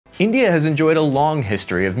India has enjoyed a long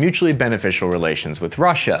history of mutually beneficial relations with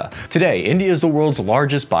Russia. Today, India is the world's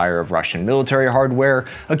largest buyer of Russian military hardware,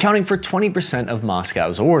 accounting for 20% of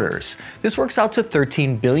Moscow's orders. This works out to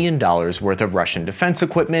 $13 billion worth of Russian defense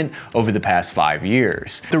equipment over the past 5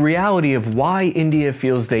 years. The reality of why India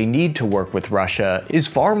feels they need to work with Russia is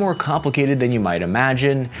far more complicated than you might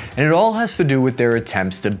imagine, and it all has to do with their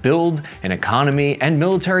attempts to build an economy and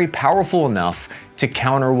military powerful enough to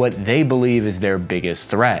counter what they believe is their biggest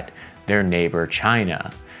threat, their neighbor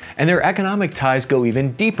China. And their economic ties go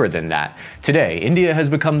even deeper than that. Today, India has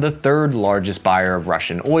become the third largest buyer of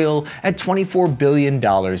Russian oil at $24 billion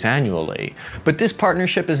annually. But this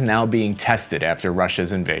partnership is now being tested after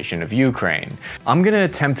Russia's invasion of Ukraine. I'm going to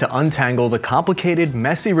attempt to untangle the complicated,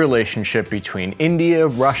 messy relationship between India,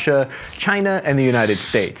 Russia, China, and the United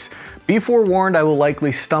States. Be forewarned, I will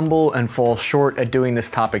likely stumble and fall short at doing this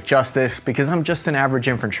topic justice because I'm just an average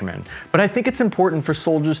infantryman, but I think it's important for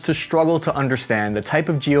soldiers to struggle to understand the type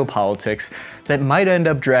of geopolitics that might end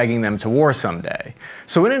up dragging them to war someday.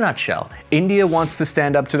 So in a nutshell, India wants to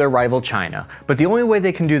stand up to their rival China, but the only way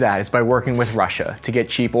they can do that is by working with Russia to get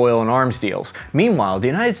cheap oil and arms deals. Meanwhile, the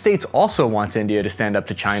United States also wants India to stand up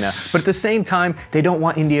to China, but at the same time, they don't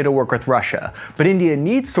want India to work with Russia. But India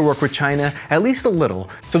needs to work with China at least a little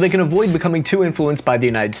so they can avoid becoming too influenced by the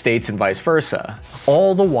United States and vice versa.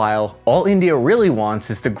 All the while, all India really wants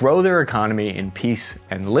is to grow their economy in peace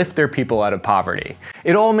and lift their people out of poverty.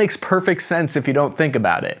 It all makes perfect sense if you don't think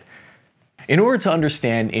about it. In order to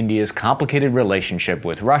understand India's complicated relationship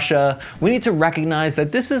with Russia, we need to recognize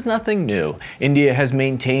that this is nothing new. India has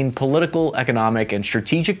maintained political, economic, and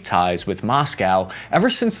strategic ties with Moscow ever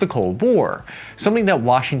since the Cold War, something that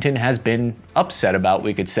Washington has been upset about,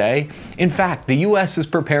 we could say. In fact, the US is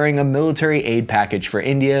preparing a military aid package for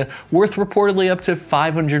India worth reportedly up to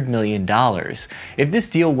 $500 million. If this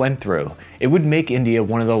deal went through, it would make India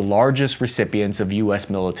one of the largest recipients of US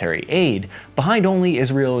military aid, behind only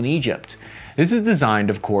Israel and Egypt. This is designed,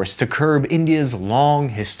 of course, to curb India's long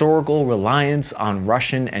historical reliance on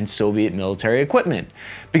Russian and Soviet military equipment.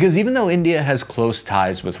 Because even though India has close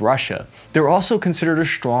ties with Russia, they're also considered a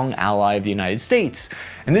strong ally of the United States.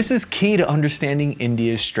 And this is key to understanding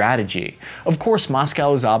India's strategy. Of course,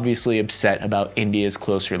 Moscow is obviously upset about India's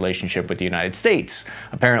close relationship with the United States.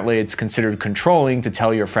 Apparently, it's considered controlling to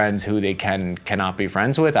tell your friends who they can and cannot be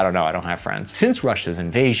friends with. I don't know, I don't have friends. Since Russia's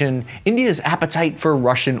invasion, India's appetite for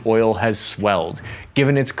Russian oil has swelled,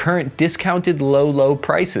 given its current discounted low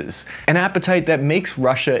prices. An appetite that makes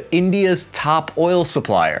Russia India's top oil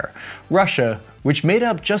supplier. Russia, which made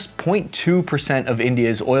up just 0.2% of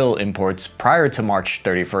India's oil imports prior to March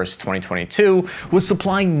 31st, 2022, was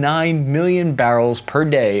supplying 9 million barrels per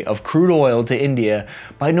day of crude oil to India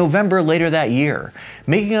by November later that year,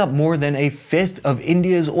 making up more than a fifth of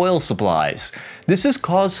India's oil supplies. This has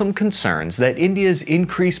caused some concerns that India's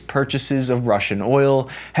increased purchases of Russian oil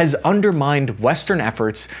has undermined Western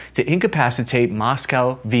efforts to incapacitate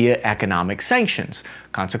Moscow via economic sanctions.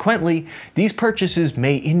 Consequently, these purchases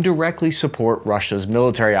may indirectly support Russia's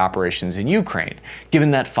military operations in Ukraine,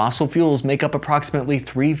 given that fossil fuels make up approximately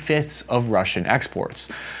 3/5 of Russian exports.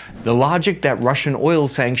 The logic that Russian oil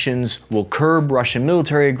sanctions will curb Russian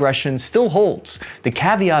military aggression still holds, the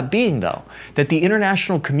caveat being, though, that the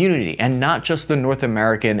international community, and not just the North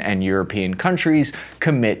American and European countries,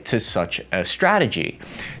 commit to such a strategy.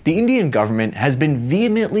 The Indian government has been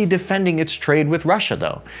vehemently defending its trade with Russia,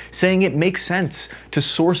 though, saying it makes sense to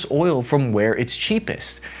source oil from where it's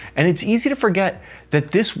cheapest. And it's easy to forget that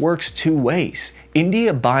this works two ways.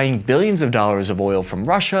 India buying billions of dollars of oil from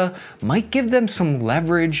Russia might give them some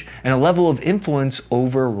leverage and a level of influence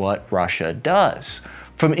over what Russia does.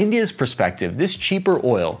 From India's perspective, this cheaper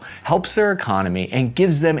oil helps their economy and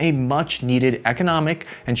gives them a much needed economic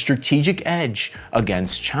and strategic edge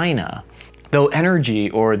against China. Though energy,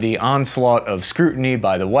 or the onslaught of scrutiny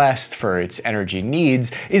by the West for its energy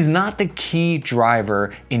needs, is not the key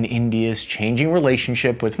driver in India's changing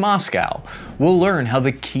relationship with Moscow, we'll learn how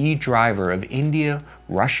the key driver of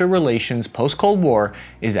India-Russia relations post-Cold War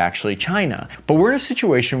is actually China. But we're in a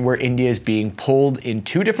situation where India is being pulled in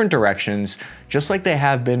two different directions, just like they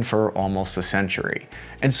have been for almost a century.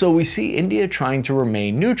 And so we see India trying to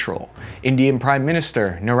remain neutral. Indian Prime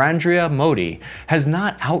Minister Narendra Modi has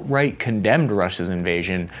not outright condemned Russia's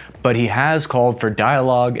invasion, but he has called for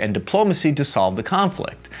dialogue and diplomacy to solve the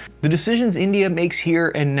conflict. The decisions India makes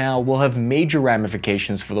here and now will have major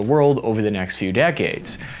ramifications for the world over the next few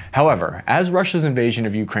decades. However, as Russia's invasion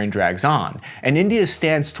of Ukraine drags on, and India's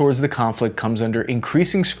stance towards the conflict comes under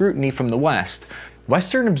increasing scrutiny from the West,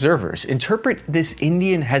 Western observers interpret this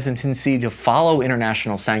Indian hesitancy to follow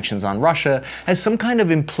international sanctions on Russia as some kind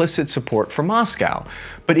of implicit support for Moscow.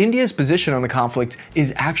 But India's position on the conflict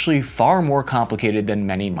is actually far more complicated than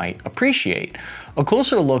many might appreciate. A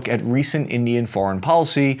closer look at recent Indian foreign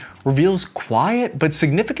policy reveals quiet but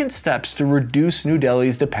significant steps to reduce New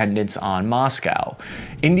Delhi's dependence on Moscow.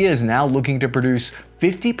 India is now looking to produce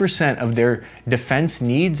 50% of their defense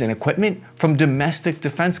needs and equipment from domestic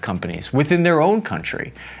defense companies within their own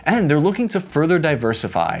country. And they're looking to further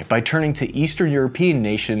diversify by turning to Eastern European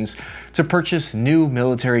nations to purchase new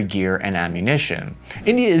military gear and ammunition.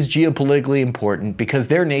 India is geopolitically important because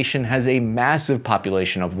their nation has a massive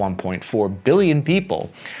population of 1.4 billion people.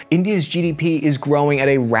 India's GDP is growing at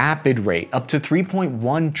a rapid rate, up to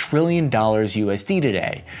 $3.1 trillion USD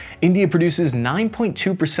today. India produces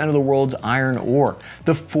 9.2% of the world's iron ore,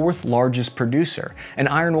 the fourth largest producer. And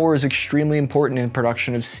iron ore is extremely important in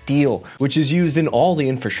production of steel, which is used in all the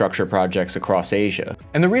infrastructure projects across Asia.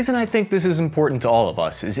 And the reason I think this is important to all of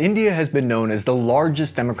us is India has been known as the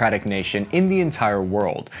largest democratic nation in the entire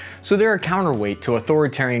world. So they're a counterweight to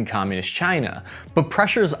authoritarian communist China. But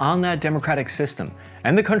pressures on that democratic system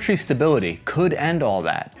and the country's stability could end all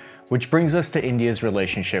that. Which brings us to India's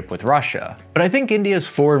relationship with Russia. But I think India's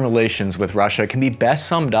foreign relations with Russia can be best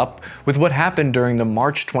summed up with what happened during the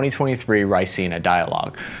March 2023 Raisina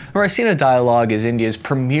Dialogue. The Raisina Dialogue is India's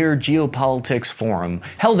premier geopolitics forum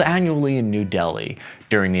held annually in New Delhi.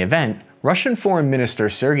 During the event, Russian Foreign Minister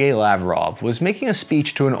Sergei Lavrov was making a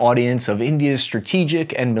speech to an audience of India's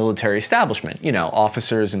strategic and military establishment,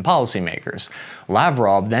 officers and policymakers.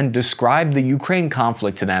 Lavrov then described the Ukraine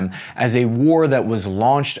conflict to them as a war that was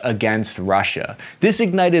launched against Russia. This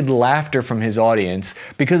ignited laughter from his audience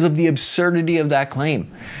because of the absurdity of that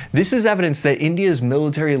claim. This is evidence that India's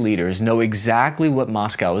military leaders know exactly what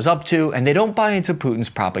Moscow is up to, and they don't buy into Putin's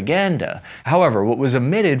propaganda. However, what was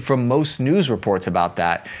omitted from most news reports about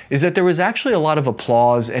that is that there was actually a lot of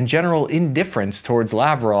applause and general indifference towards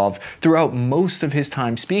Lavrov throughout most of his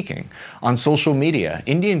time speaking. On social media,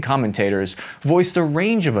 Indian commentators voiced a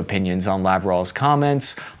range of opinions on Lavrov's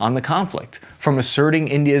comments on the conflict, from asserting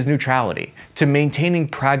India's neutrality to maintaining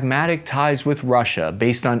pragmatic ties with Russia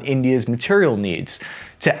based on India's material needs,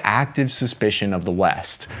 to active suspicion of the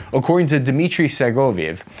West. According to Dmitry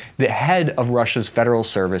Segoviev, the head of Russia's Federal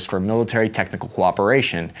Service for Military Technical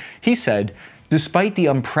Cooperation, he said, "Despite the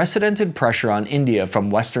unprecedented pressure on India from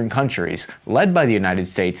Western countries, led by the United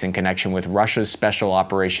States in connection with Russia's special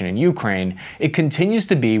operation in Ukraine, it continues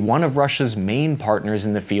to be one of Russia's main partners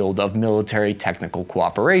in the field of military technical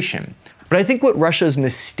cooperation." But I think what Russia is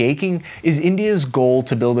mistaking is India's goal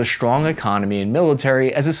to build a strong economy and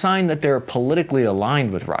military as a sign that they're politically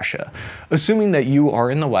aligned with Russia. Assuming that you are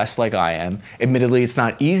in the West like I am, admittedly it's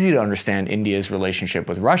not easy to understand India's relationship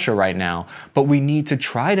with Russia right now, but we need to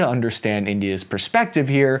try to understand India's perspective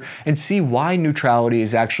here and see why neutrality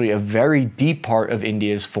is actually a very deep part of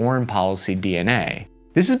India's foreign policy DNA.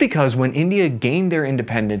 This is because when India gained their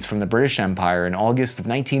independence from the British Empire in August of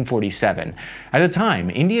 1947, at the time,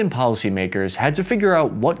 Indian policymakers had to figure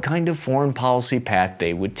out what kind of foreign policy path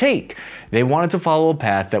they would take. They wanted to follow a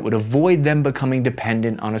path that would avoid them becoming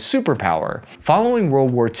dependent on a superpower. Following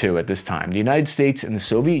World War II at this time, the United States and the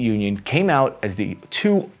Soviet Union came out as the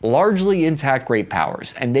two largely intact great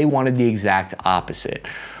powers, and they wanted the exact opposite.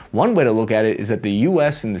 One way to look at it is that the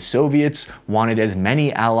US and the Soviets wanted as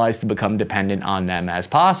many allies to become dependent on them as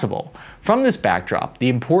possible. From this backdrop, the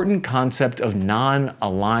important concept of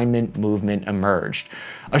non-alignment movement emerged,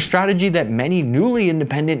 a strategy that many newly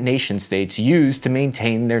independent nation-states used to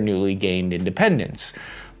maintain their newly gained independence.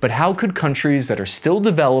 But how could countries that are still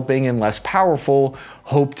developing and less powerful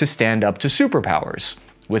hope to stand up to superpowers?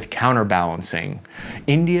 With counterbalancing.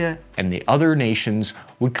 India and the other nations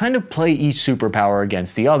would kind of play each superpower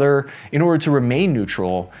against the other in order to remain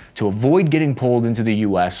neutral, to avoid getting pulled into the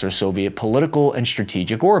US or Soviet political and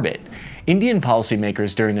strategic orbit. Indian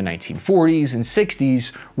policymakers during the 1940s and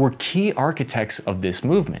 60s were key architects of this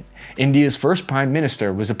movement. India's first prime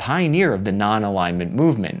minister was a pioneer of the non-alignment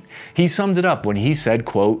movement. He summed it up when he said,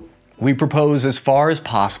 quote, "We propose as far as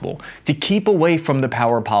possible to keep away from the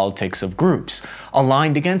power politics of groups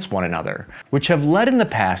aligned against one another, which have led in the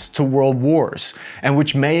past to world wars, and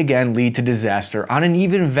which may again lead to disaster on an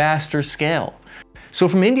even vaster scale." So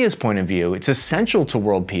from India's point of view, it's essential to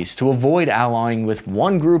world peace to avoid allying with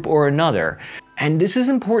one group or another, And this is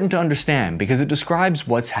important to understand because it describes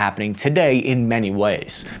what's happening today in many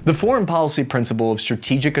ways. The foreign policy principle of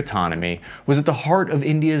strategic autonomy was at the heart of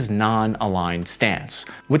India's non-aligned stance.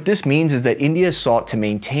 What this means is that India sought to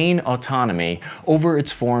maintain autonomy over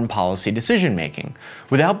its foreign policy decision-making,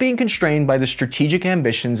 without being constrained by the strategic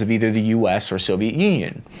ambitions of either the US or Soviet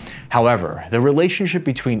Union. However, the relationship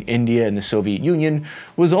between India and the Soviet Union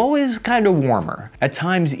was always kind of warmer, at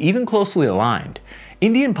times even closely aligned.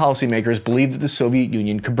 Indian policymakers believed that the Soviet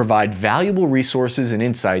Union could provide valuable resources and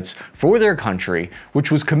insights for their country, which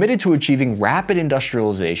was committed to achieving rapid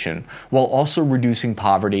industrialization while also reducing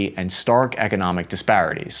poverty and stark economic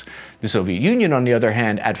disparities. The Soviet Union, on the other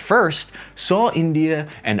hand, at first saw India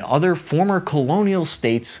and other former colonial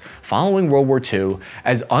states following World War II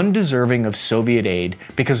as undeserving of Soviet aid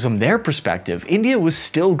because from their perspective, India was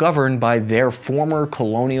still governed by their former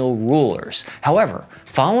colonial rulers. However,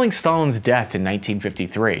 following Stalin's death in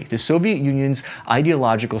 1953, the Soviet Union's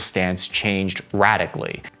ideological stance changed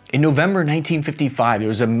radically. In November 1955, there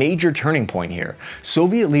was a major turning point here.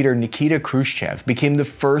 Soviet leader Nikita Khrushchev became the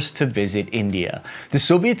first to visit India. The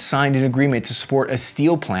Soviets signed an agreement to support a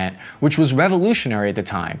steel plant, which was revolutionary at the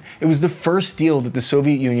time. It was the first deal that the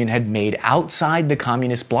Soviet Union had made outside the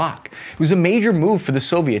communist bloc. It was a major move for the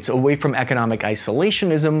Soviets away from economic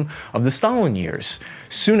isolationism of the Stalin years.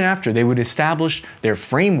 Soon after, they would establish their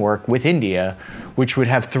framework with India, which would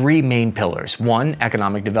have three main pillars. 1.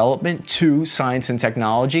 Economic development. 2. Science and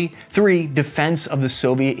technology. 3. Defense of the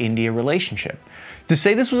Soviet-India relationship. To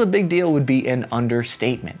say this was a big deal would be an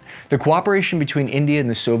understatement. The cooperation between India and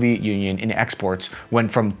the Soviet Union in exports went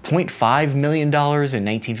from $0.5 million in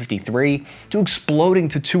 1953 to exploding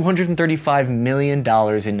to $235 million in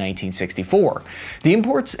 1964. The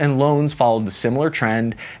imports and loans followed the similar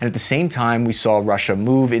trend, and at the same time we saw Russia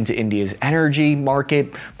move into India's energy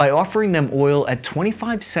market by offering them oil at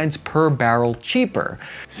 25 cents per barrel cheaper.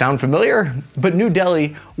 Sound familiar? But New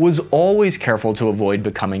Delhi was always careful to avoid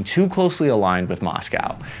becoming too closely aligned with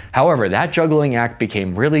Moscow. However, that juggling act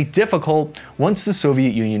became really difficult once the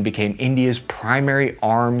Soviet Union became India's primary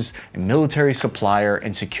arms and military supplier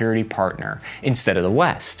and security partner instead of the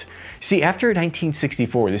West. See, after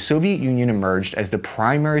 1964, the Soviet Union emerged as the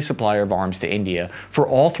primary supplier of arms to India for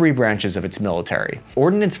all three branches of its military.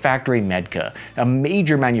 Ordnance Factory Medka, a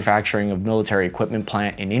major manufacturing of military equipment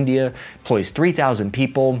plant in India, employs 3,000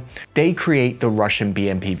 people. They create the Russian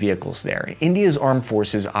BMP vehicles there. India's armed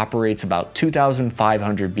forces operates about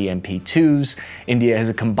 2,500 BMP-2s. India has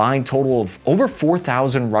a combined total of over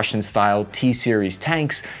 4,000 Russian-style T-series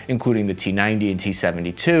tanks, including the T-90 and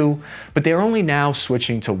T-72, but they are only now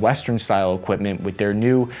switching to Western-style equipment with their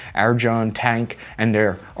new Arjun tank, and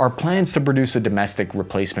there are plans to produce a domestic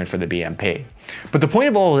replacement for the BMP. But the point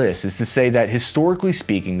of all of this is to say that historically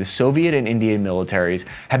speaking, the Soviet and Indian militaries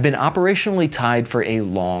have been operationally tied for a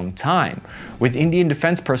long time, with Indian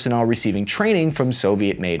defense personnel receiving training from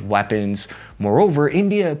Soviet-made weapons. Moreover,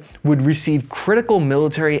 India would receive critical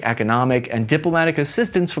military, economic, and diplomatic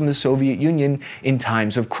assistance from the Soviet Union in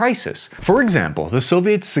times of crisis. For example, the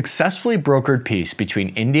Soviets successfully brokered peace between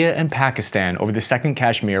India and Pakistan over the Second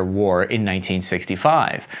Kashmir War in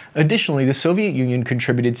 1965. Additionally, the Soviet Union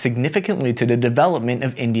contributed significantly to the development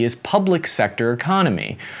of India's public sector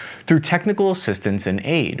economy through technical assistance and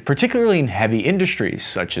aid, particularly in heavy industries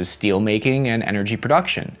such as steelmaking and energy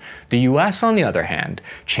production. The US, on the other hand,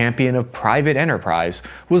 champion of private enterprise,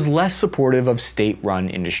 was less supportive of state-run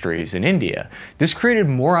industries in India. This created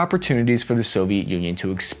more opportunities for the Soviet Union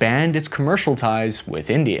to expand its commercial ties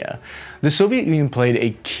with India. The Soviet Union played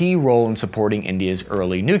a key role in supporting India's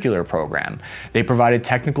early nuclear program. They provided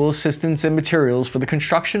technical assistance and materials for the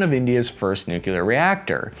construction of India's first nuclear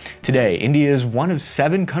reactor. Today, India is one of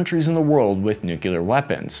 7 countries in the world with nuclear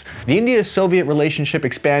weapons. The India-Soviet relationship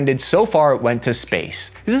expanded so far it went to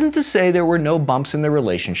space. This isn't to say there were no bumps in the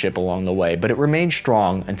relationship along the way, but it remained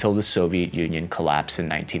strong until the Soviet Union collapsed in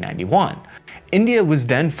 1991. India was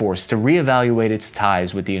then forced to reevaluate its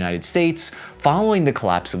ties with the United States following the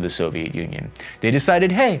collapse of the Soviet Union. They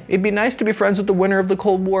decided, hey, it'd be nice to be friends with the winner of the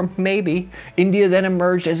Cold War, maybe. India then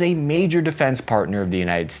emerged as a major defense partner of the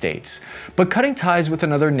United States. But cutting ties with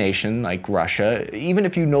another nation like Russia, even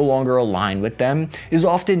if you no longer align with them, is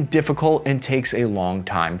often difficult and takes a long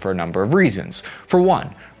time for a number of reasons. For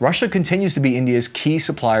one, Russia continues to be India's key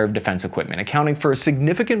supplier of defense equipment, accounting for a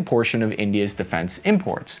significant portion of India's defense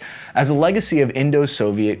imports. As a legacy of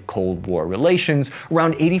Indo-Soviet Cold War relations,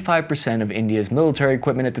 around 85% of India's military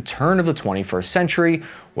equipment at the turn of the 21st century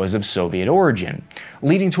was of Soviet origin,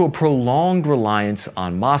 leading to a prolonged reliance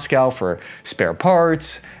on Moscow for spare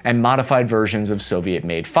parts and modified versions of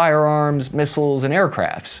Soviet-made firearms, missiles, and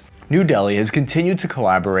aircrafts. New Delhi has continued to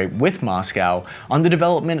collaborate with Moscow on the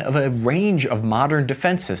development of a range of modern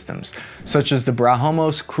defense systems, such as the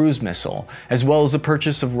BrahMos cruise missile, as well as the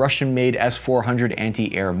purchase of Russian-made S-400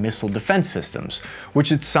 anti-air missile defense systems,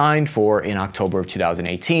 which it signed for in October of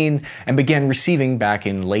 2018 and began receiving back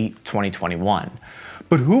in late 2021.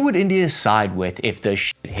 But who would India side with if the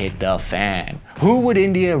shit hit the fan? Who would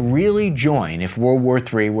India really join if World War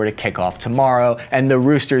III were to kick off tomorrow and the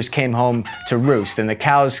roosters came home to roost and the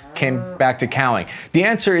cows came back to cowing? The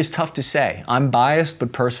answer is tough to say. I'm biased,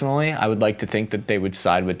 but personally, I would like to think that they would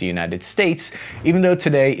side with the United States, even though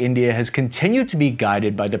today India has continued to be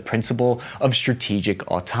guided by the principle of strategic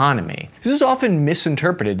autonomy. This is often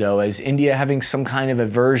misinterpreted, though, as India having some kind of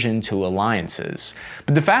aversion to alliances.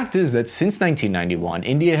 But the fact is that since 1991,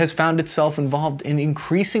 India has found itself involved in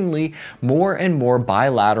increasingly more and more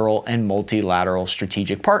bilateral and multilateral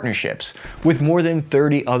strategic partnerships with more than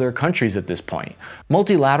 30 other countries at this point.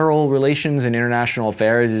 Multilateral relations in international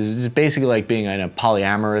affairs is basically like being in a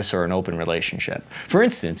polyamorous or an open relationship. For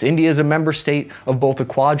instance, India is a member state of both the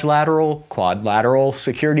Quadrilateral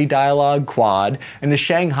Security Dialogue, Quad, and the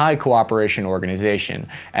Shanghai Cooperation Organization,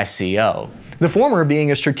 SCO. The former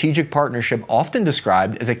being a strategic partnership often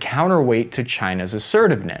described as a counterweight to China's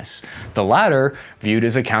assertiveness, the latter viewed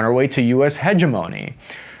as a counterweight to US hegemony.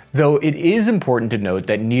 Though it is important to note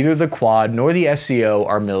that neither the Quad nor the SCO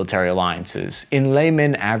are military alliances. In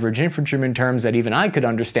layman average infantryman terms that even I could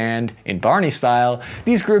understand, in Barney style,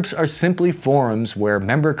 these groups are simply forums where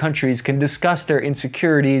member countries can discuss their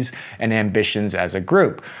insecurities and ambitions as a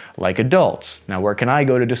group, like adults. Now, where can I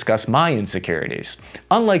go to discuss my insecurities?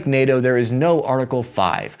 Unlike NATO, there is no Article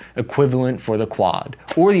 5, equivalent for the Quad,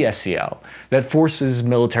 or the SCO, that forces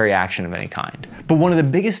military action of any kind. But one of the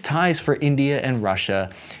biggest ties for India and Russia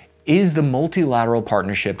is the multilateral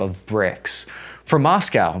partnership of BRICS. For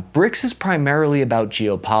Moscow, BRICS is primarily about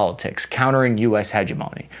geopolitics, countering US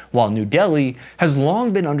hegemony, while New Delhi has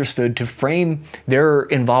long been understood to frame their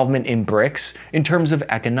involvement in BRICS in terms of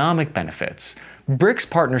economic benefits. BRICS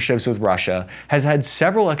partnerships with Russia has had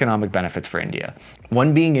several economic benefits for India.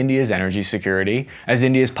 One being India's energy security. As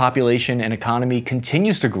India's population and economy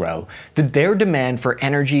continues to grow, their demand for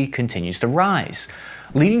energy continues to rise,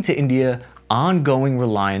 leading to India's ongoing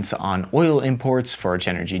reliance on oil imports for its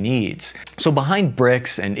energy needs. So behind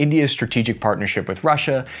BRICS and India's strategic partnership with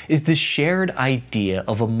Russia is this shared idea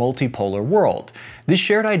of a multipolar world. This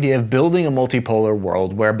shared idea of building a multipolar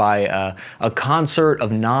world whereby a concert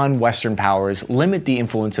of non-Western powers limit the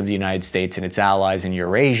influence of the United States and its allies in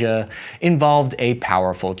Eurasia involved a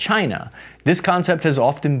powerful China. This concept has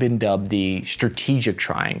often been dubbed the strategic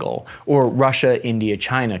triangle, or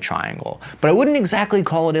Russia-India-China triangle, but I wouldn't exactly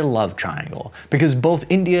call it a love triangle, because both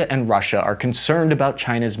India and Russia are concerned about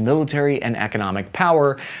China's military and economic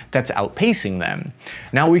power that's outpacing them.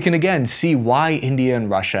 Now we can again see why India and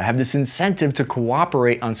Russia have this incentive to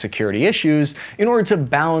cooperate on security issues in order to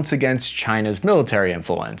balance against China's military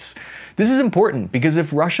influence. This is important because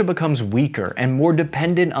if Russia becomes weaker and more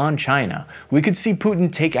dependent on China, we could see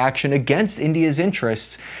Putin take action against India's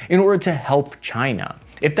interests in order to help China.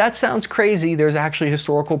 If that sounds crazy, there's actually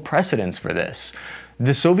historical precedence for this.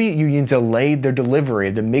 The Soviet Union delayed their delivery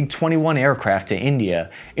of the MiG-21 aircraft to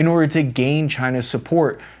India in order to gain China's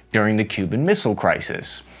support during the Cuban Missile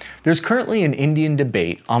Crisis. There's currently an Indian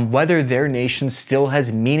debate on whether their nation still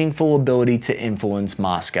has meaningful ability to influence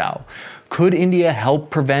Moscow. Could India help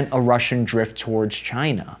prevent a Russian drift towards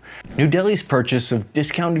China? New Delhi's purchase of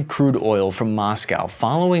discounted crude oil from Moscow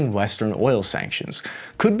following Western oil sanctions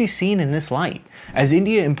could be seen in this light, as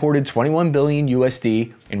India imported 21 billion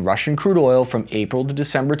USD in Russian crude oil from April to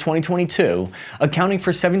December 2022, accounting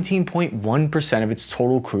for 17.1% of its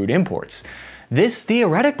total crude imports. This,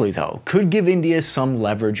 theoretically though, could give India some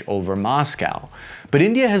leverage over Moscow. But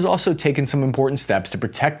India has also taken some important steps to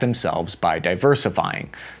protect themselves by diversifying.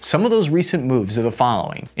 Some of those recent moves are the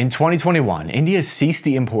following. In 2021, India ceased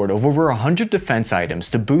the import of over 100 defense items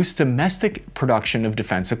to boost domestic production of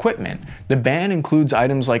defense equipment. The ban includes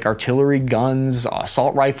items like artillery guns,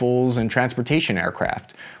 assault rifles, and transportation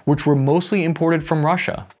aircraft, which were mostly imported from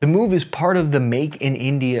Russia. The move is part of the Make in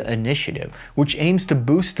India initiative, which aims to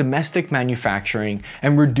boost domestic manufacturing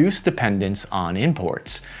and reduce dependence on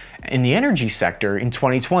imports. In the energy sector, in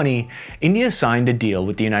 2020, India signed a deal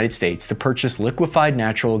with the United States to purchase liquefied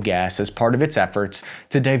natural gas as part of its efforts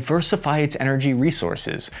to diversify its energy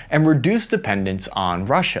resources and reduce dependence on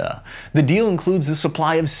Russia. The deal includes the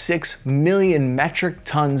supply of 6 million metric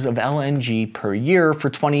tons of LNG per year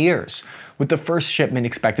for 20 years, with the first shipment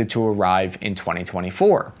expected to arrive in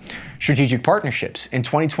 2024. Strategic partnerships. In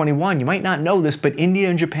 2021, you might not know this, but India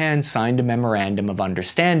and Japan signed a memorandum of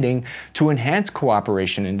understanding to enhance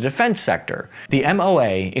cooperation in the defense sector. The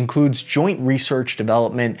MOA includes joint research,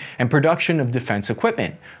 development, and production of defense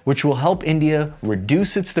equipment, which will help India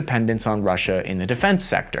reduce its dependence on Russia in the defense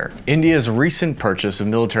sector. India's recent purchase of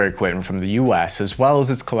military equipment from the US, as well as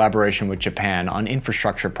its collaboration with Japan on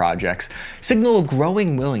infrastructure projects, signal a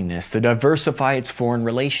growing willingness to diversify its foreign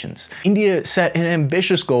relations. India set an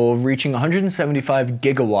ambitious goal of reaching 175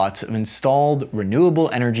 gigawatts of installed renewable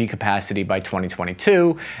energy capacity by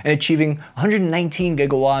 2022 and achieving 119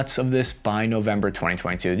 gigawatts of this by November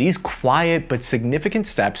 2022. These quiet but significant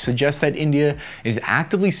steps suggest that India is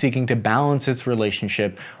actively seeking to balance its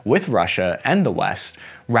relationship with Russia and the West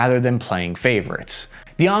rather than playing favorites.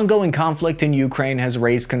 The ongoing conflict in Ukraine has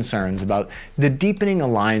raised concerns about the deepening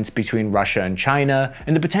alliance between Russia and China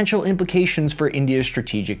and the potential implications for India's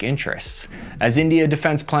strategic interests. As India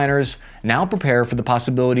defense planners now prepare for the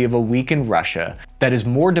possibility of a weakened Russia that is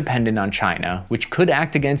more dependent on China, which could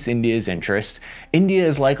act against India's interests, India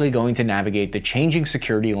is likely going to navigate the changing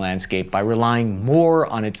security landscape by relying more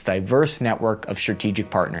on its diverse network of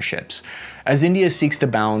strategic partnerships. As India seeks to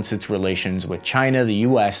balance its relations with China, the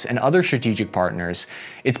US, and other strategic partners,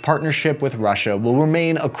 its partnership with Russia will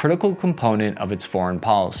remain a critical component of its foreign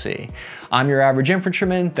policy. I'm your average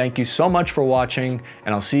infantryman. Thank you so much for watching,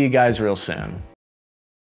 and I'll see you guys real soon.